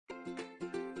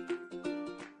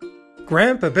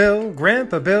Grandpa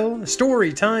Bill,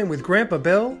 story time with Grandpa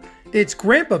Bill. It's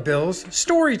Grandpa Bill's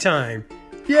story time.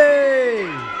 Yay!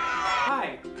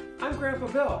 Hi, I'm Grandpa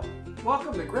Bill.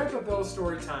 Welcome to Grandpa Bill's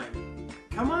story time.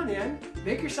 Come on in,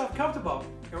 make yourself comfortable,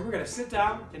 and we're going to sit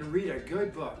down and read a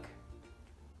good book.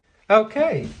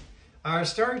 Okay, our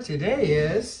story today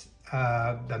is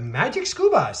The Magic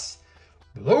School Bus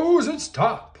Blows Its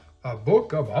Top, a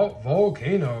book about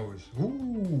volcanoes.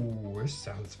 Ooh, this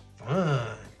sounds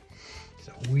fun. It's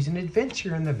always an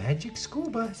adventure on the Magic School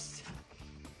Bus.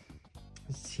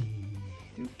 Let's see.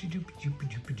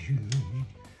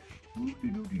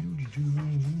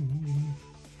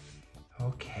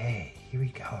 Okay, here we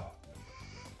go.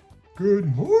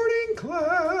 Good morning,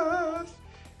 class.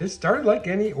 It started like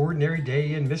any ordinary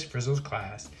day in Miss Frizzle's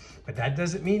class, but that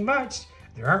doesn't mean much.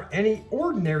 There aren't any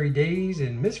ordinary days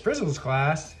in Miss Frizzle's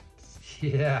class.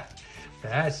 Yeah,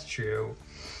 that's true.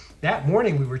 That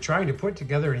morning we were trying to put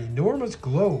together an enormous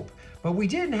globe, but we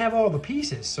didn't have all the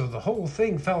pieces, so the whole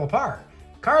thing fell apart.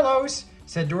 Carlos,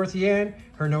 said Dorothy Ann,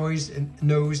 her nose in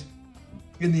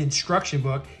the instruction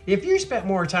book, if you spent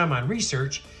more time on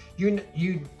research,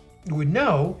 you would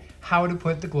know how to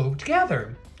put the globe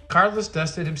together. Carlos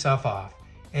dusted himself off.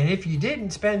 And if you didn't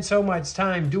spend so much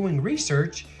time doing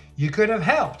research, you could have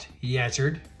helped, he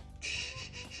answered.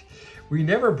 We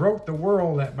never broke the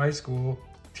world at my school.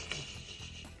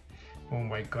 Oh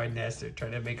my goodness, they're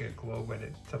trying to make a globe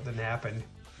and something happened.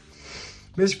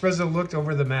 Miss Frizzle looked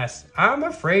over the mess. I'm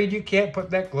afraid you can't put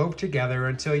that globe together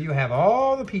until you have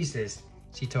all the pieces,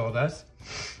 she told us.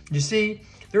 You see,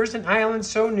 there's an island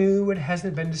so new it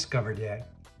hasn't been discovered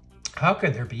yet. How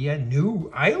can there be a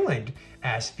new island?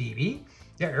 Asked Phoebe.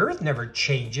 The earth never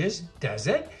changes, does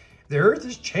it? The earth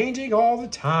is changing all the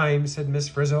time, said Miss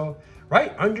Frizzle,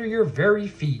 right under your very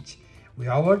feet. We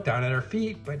all looked down at our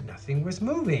feet, but nothing was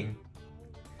moving.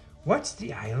 What's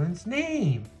the island's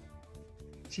name?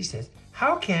 She says,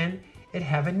 how can it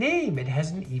have a name? It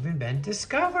hasn't even been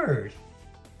discovered.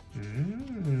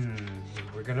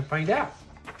 We're going to find out.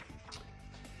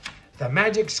 The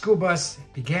Magic School Bus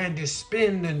began to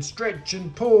spin and stretch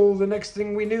and pull. The next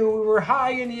thing we knew, we were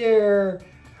high in the air.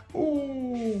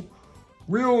 Ooh,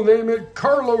 we'll name it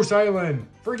Carlos Island.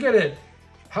 Forget it.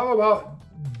 How about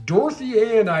Dorothy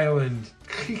Ann Island?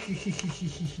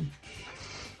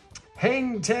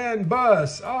 Hang 10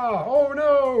 bus. Oh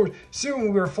no. Soon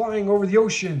we were flying over the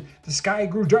ocean. The sky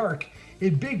grew dark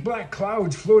and big black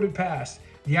clouds floated past.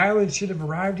 The island should have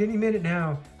arrived any minute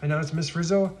now, announced Miss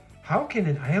Frizzle. How can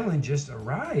an island just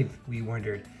arrive? We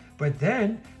wondered. But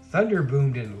then thunder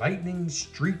boomed and lightning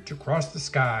streaked across the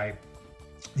sky.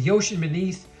 The ocean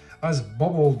beneath us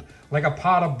bubbled like a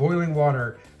pot of boiling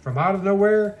water. From out of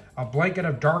nowhere, a blanket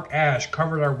of dark ash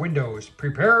covered our windows.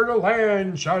 Prepare to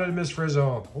land, shouted Miss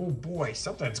Frizzle. Oh boy,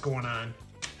 something's going on.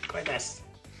 Goodness.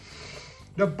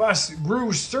 The bus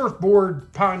grew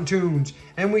surfboard pontoons,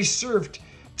 and we surfed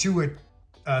to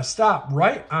a stop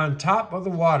right on top of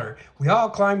the water. We all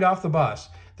climbed off the bus.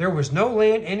 There was no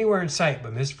land anywhere in sight,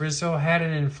 but Miss Frizzle had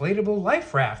an inflatable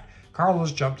life raft.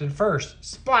 Carlos jumped in first.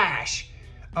 Splash!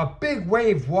 A big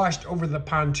wave washed over the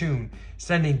pontoon,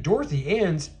 sending Dorothy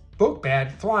Ann's book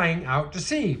bag flying out to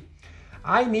sea.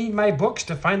 I need my books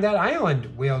to find that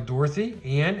island, wailed Dorothy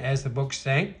Ann as the book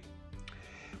sank.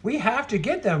 We have to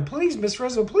get them. Please, Miss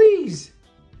Frizzle, please.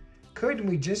 Couldn't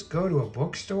we just go to a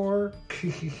bookstore?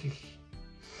 Here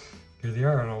they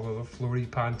are on all the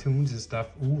floaty pontoons and stuff.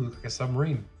 Ooh, look like a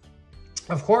submarine.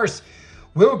 Of course,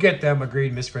 we'll get them,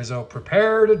 agreed Miss Frizzle.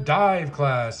 Prepare to dive,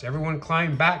 class. Everyone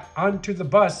climbed back onto the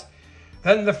bus.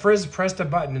 Then the Frizz pressed a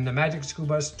button and the Magic School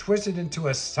Bus twisted into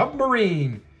a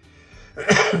submarine.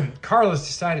 Carlos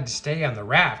decided to stay on the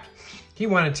raft. He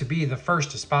wanted to be the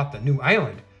first to spot the new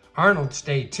island. Arnold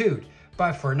stayed too,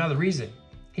 but for another reason.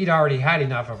 He'd already had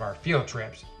enough of our field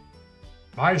trips.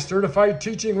 My certified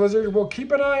teaching lizard will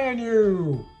keep an eye on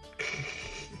you.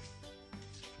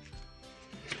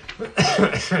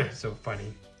 So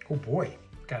funny. Oh boy,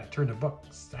 gotta turn the book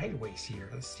sideways here.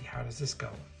 Let's see, how does this go?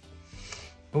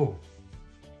 Oh.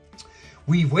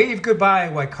 We waved goodbye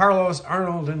while Carlos,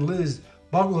 Arnold, and Liz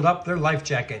buckled up their life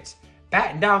jackets.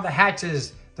 Batten down the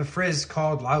hatches, the Frizz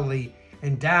called loudly,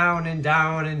 and down and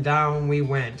down and down we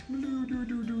went.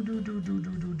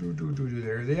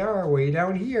 There they are, way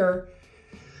down here.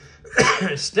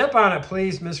 Step on it,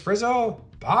 please, Miss Frizzle.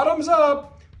 Bottoms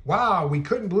up. Wow, we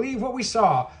couldn't believe what we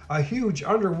saw. A huge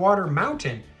underwater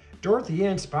mountain. Dorothy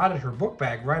Ann spotted her book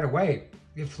bag right away.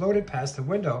 It floated past the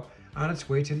window on its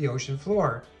way to the ocean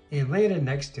floor and landed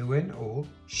next to an old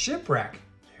shipwreck.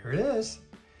 There it is.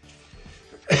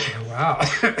 Wow.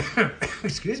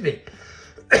 Excuse me.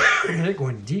 They're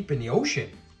going deep in the ocean.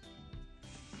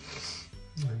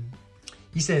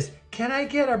 He says, "Can I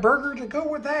get a burger to go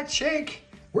with that shake?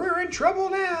 We're in trouble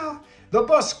now." The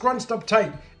bus scrunched up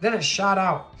tight. Then it shot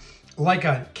out like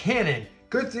a cannon.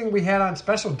 Good thing we had on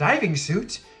special diving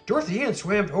suits. Dorothy Ann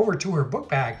swam over to her book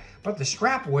bag, but the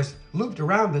strap was looped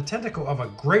around the tentacle of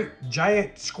a great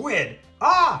giant squid.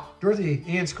 "Ah!" Dorothy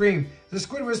Ann screamed. The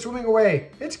squid was swimming away.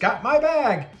 "It's got my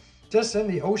bag." Just then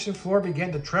the ocean floor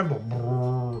began to tremble.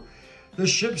 Brrr. The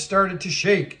ship started to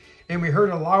shake, and we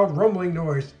heard a loud rumbling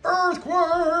noise.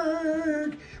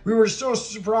 Earthquake! We were so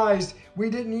surprised we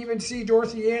didn't even see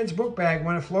Dorothy Ann's book bag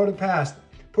when it floated past,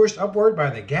 pushed upward by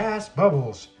the gas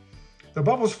bubbles. The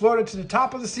bubbles floated to the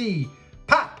top of the sea.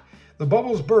 Pop! The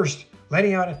bubbles burst,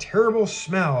 letting out a terrible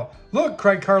smell. "Look!"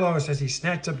 cried Carlos as he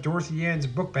snatched up Dorothy Ann's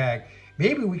book bag.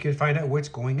 "Maybe we could find out what's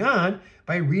going on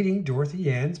by reading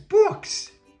Dorothy Ann's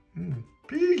books."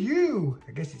 P.U.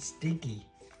 I guess it's stinky.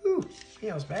 Ooh,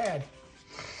 smells bad.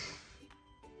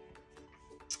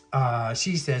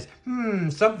 She says,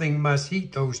 something must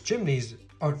heat those chimneys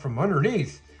from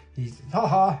underneath. He says, "Ha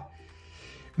ha."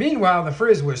 Meanwhile, the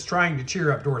Frizz was trying to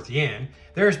cheer up Dorothy Ann.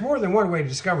 "There's more than one way to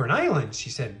discover an island," she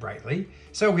said brightly.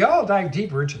 So we all dived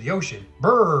deeper into the ocean.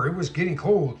 Brr, it was getting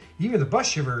cold. Even the bus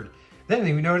shivered. Then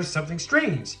we noticed something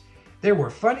strange. There were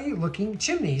funny-looking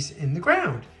chimneys in the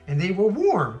ground, and they were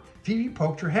warm. Phoebe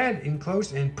poked her head in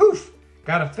close and poof,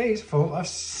 got a face full of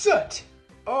soot.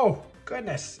 Oh,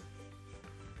 goodness.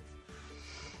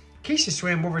 Keisha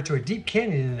swam over to a deep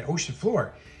canyon in the ocean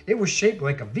floor. It was shaped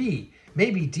like a V.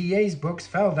 "Maybe D.A.'s books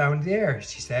fell down there,"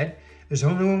 she said. "There's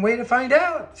only one way to find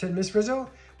out," said Miss Frizzle.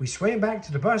 We swam back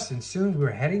to the bus, and soon we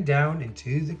were heading down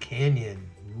into the canyon.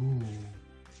 Ooh.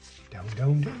 Down,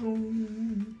 down,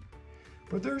 down.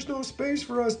 "But there's no space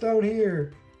for us down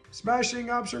here." "Smashing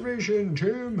observation,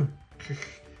 Tim."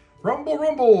 "Rumble,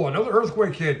 rumble, another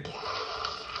earthquake hit."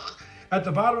 At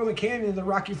the bottom of the canyon, the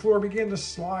rocky floor began to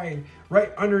slide.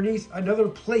 Right underneath another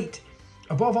plate.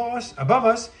 Above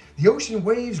us, the ocean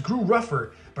waves grew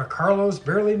rougher, but Carlos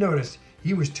barely noticed.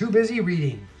 He was too busy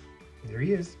reading. There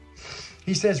he is.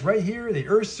 He says, "Right here, the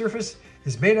Earth's surface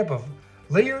is made up of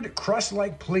layered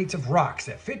crust-like plates of rocks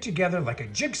that fit together like a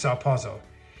jigsaw puzzle."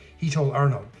 He told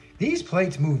Arnold, "These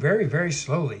plates move very, very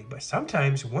slowly, but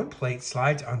sometimes one plate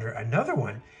slides under another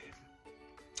one.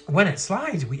 When it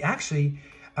slides, we actually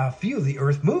feel the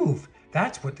earth move."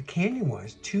 That's what the canyon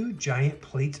was, 2 giant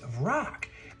plates of rock.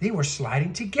 They were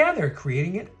sliding together,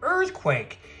 creating an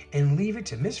earthquake, and leave it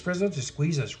to Miss Frizzle to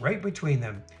squeeze us right between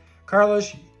them.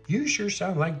 "Carlos, you sure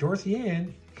sound like Dorothy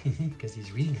Ann," because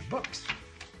he's reading her books.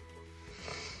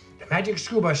 The magic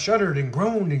scuba shuddered and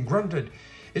groaned and grunted.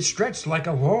 It stretched like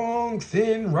a long,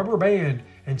 thin rubber band,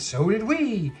 and so did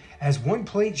we. As one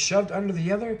plate shoved under the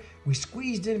other, we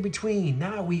squeezed in between.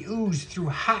 Now we oozed through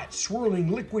hot, swirling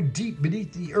liquid deep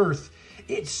beneath the earth.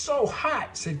 "It's so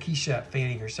hot," said Keisha,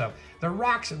 fanning herself. "The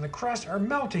rocks and the crust are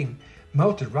melting."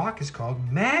 "Melted rock is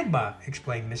called magma,"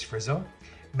 explained Miss Frizzle.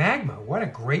 "Magma, what a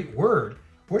great word.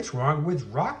 What's wrong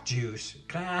with rock juice?"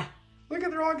 Look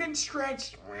at they're all getting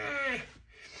stretched.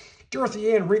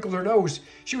 Dorothy Ann wrinkled her nose.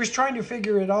 She was trying to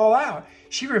figure it all out.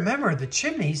 She remembered the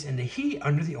chimneys and the heat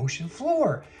under the ocean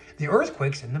floor. The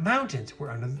earthquakes in the mountains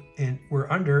were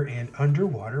under an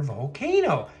underwater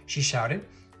volcano, she shouted.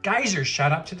 Geysers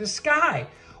shot up to the sky.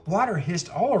 Water hissed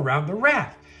all around the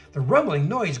raft. The rumbling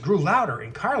noise grew louder,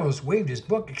 and Carlos waved his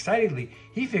book excitedly.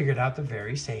 He figured out the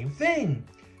very same thing.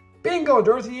 "Bingo,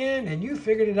 Dorothy Ann, and you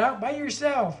figured it out by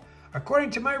yourself. According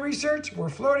to my research, we're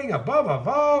floating above a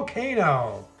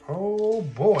volcano." Oh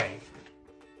boy.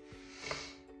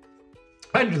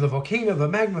 Under the volcano, the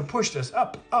magma pushed us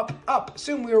up, up, up.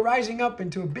 Soon we were rising up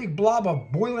into a big blob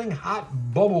of boiling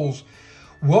hot bubbles.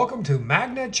 "Welcome to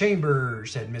Magna Chamber,"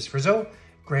 said Miss Frizzle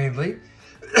grandly.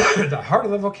 The heart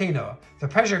of the volcano. The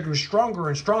pressure grew stronger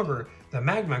and stronger. The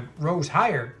magma rose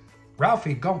higher.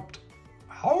 Ralphie gulped.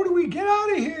 "How do we get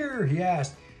out of here?" he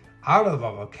asked. "Out of the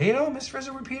volcano?" Miss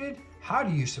Frizzle repeated. "How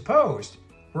do you suppose?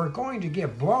 We're going to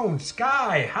get blown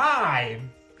sky high."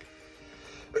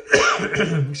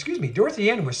 Excuse me. Dorothy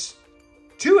Ann was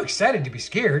too excited to be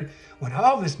scared. "When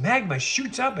all this magma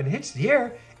shoots up and hits the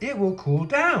air, it will cool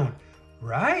down.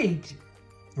 Right?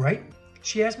 Right?"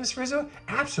 she asked Miss Frizzle.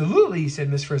 "Absolutely," said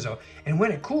Miss Frizzle. "And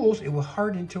when it cools, it will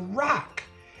harden into rock."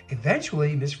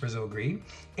 "Eventually," Miss Frizzle agreed,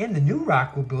 "and the new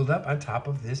rock will build up on top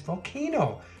of this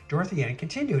volcano." Dorothy Ann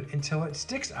continued, "Until it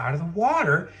sticks out of the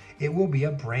water, it will be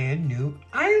a brand new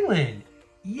island."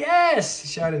 "Yes,"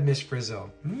 shouted Miss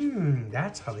Frizzle.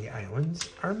 That's how the islands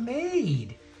are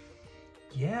made.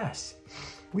 "Yes,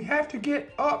 we have to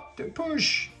get up to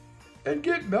push and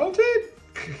get melted."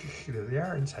 There they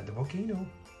are inside the volcano.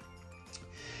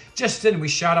 Just then we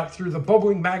shot up through the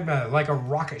bubbling magma like a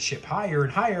rocket ship, higher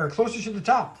and higher, closer to the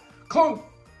top. Clunk!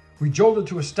 We jolted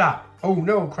to a stop. Oh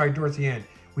no, cried Dorothy Ann.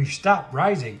 We've stopped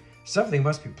rising. Something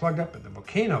must be plugged up at the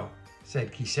volcano,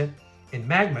 said Keesett. And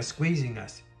magma squeezing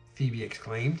us, Phoebe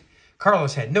exclaimed.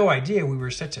 Carlos had no idea we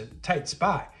were such a tight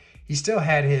spot. He still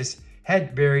had his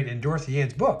head buried in Dorothy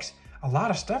Ann's books. A lot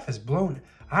of stuff is blown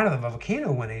out of the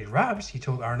volcano when it erupts, he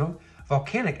told Arnold.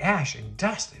 Volcanic ash and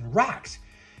dust and rocks.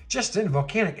 Just then,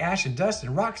 volcanic ash and dust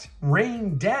and rocks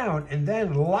rained down, and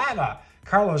then lava.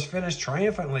 Carlos finished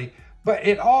triumphantly. Put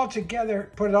it all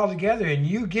together, and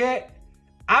you get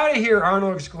out of here,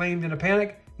 Arnold exclaimed in a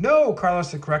panic. No,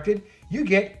 Carlos corrected. You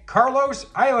get Carlos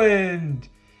Island.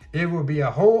 It will be a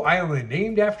whole island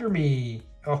named after me.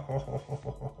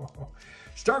 Oh,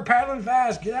 start paddling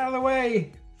fast. Get out of the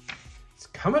way. It's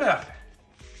coming up.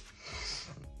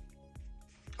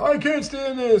 I can't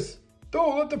stand this.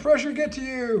 Don't let the pressure get to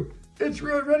you. It's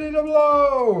ready to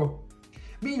blow.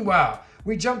 Meanwhile,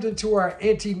 we jumped into our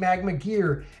anti-magma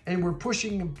gear and were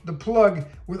pushing the plug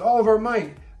with all of our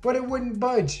might, but it wouldn't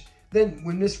budge. Then,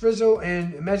 when Miss Frizzle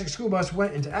and Magic School Bus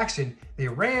went into action, they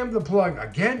rammed the plug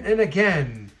again and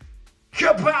again.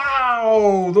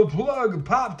 Kapow! The plug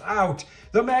popped out.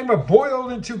 The magma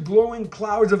boiled into glowing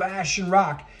clouds of ash and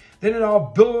rock. Then it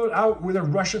all billowed out with a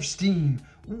rush of steam.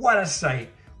 What a sight!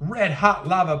 Red hot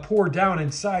lava poured down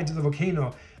inside the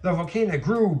volcano. The volcano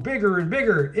grew bigger and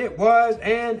bigger. It was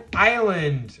an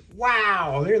island.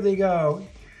 Wow, there they go.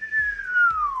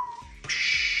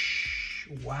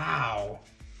 Wow.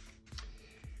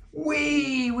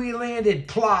 We landed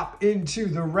plop into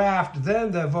the raft. Then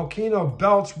the volcano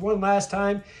belched one last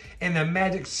time and the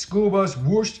Magic School Bus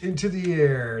whooshed into the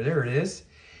air. There it is.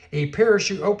 A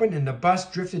parachute opened and the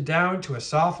bus drifted down to a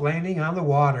soft landing on the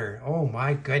water. Oh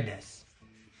my goodness.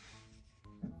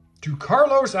 To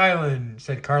Carlos Island,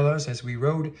 said Carlos as we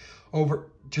rode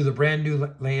over to the brand new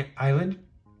island.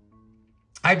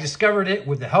 I discovered it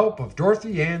with the help of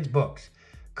Dorothy Ann's books.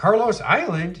 Carlos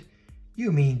Island?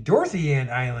 You mean Dorothy Ann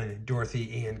Island,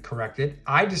 Dorothy Ann corrected.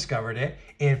 I discovered it,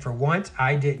 and for once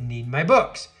I didn't need my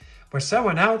books. But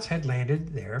someone else had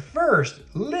landed there first.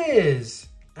 Liz.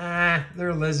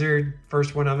 They're lizard.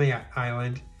 First one on the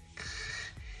island.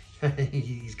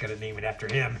 He's going to name it after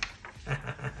him.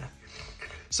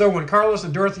 So when Carlos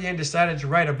and Dorothy Ann decided to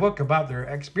write a book about their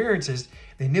experiences,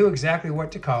 they knew exactly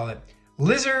what to call it.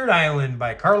 Lizard Island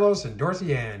by Carlos and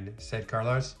Dorothy Ann, said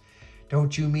Carlos.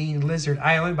 Don't you mean Lizard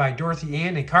Island by Dorothy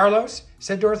Ann and Carlos?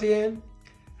 Said Dorothy Ann.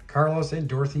 Carlos and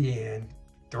Dorothy Ann.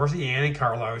 Dorothy Ann and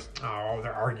Carlos. Oh,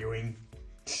 they're arguing.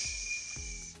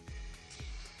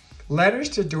 Letters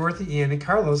to Dorothy Ann and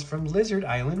Carlos from Lizard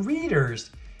Island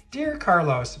readers. Dear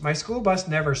Carlos, my school bus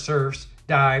never surfs,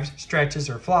 dives, stretches,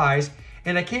 or flies,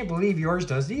 and I can't believe yours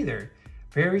does either.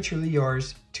 Very truly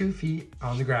yours, 2 feet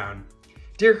on the ground.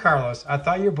 Dear Carlos, I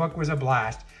thought your book was a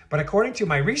blast, but according to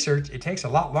my research, it takes a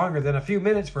lot longer than a few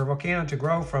minutes for a volcano to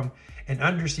grow from an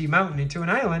undersea mountain into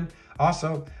an island.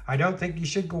 Also, I don't think you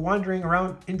should go wandering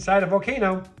around inside a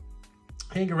volcano.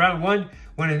 Hang around one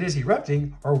when it is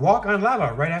erupting, or walk on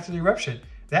lava right after the eruption.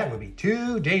 That would be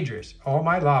too dangerous. All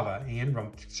my lava, Ann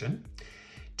Rumson.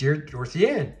 Dear Dorothy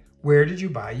Ann, where did you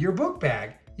buy your book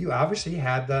bag? You obviously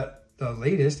had the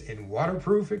latest in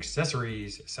waterproof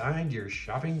accessories. Signed, your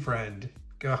shopping friend.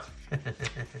 Go.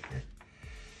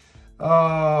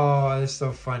 Oh, that's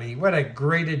so funny. What a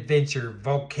great adventure.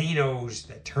 Volcanoes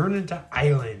that turn into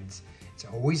islands. It's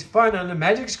always fun on the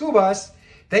Magic School Bus.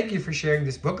 Thank you for sharing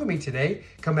this book with me today.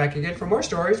 Come back again for more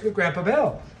stories with Grandpa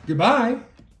Bill. Goodbye.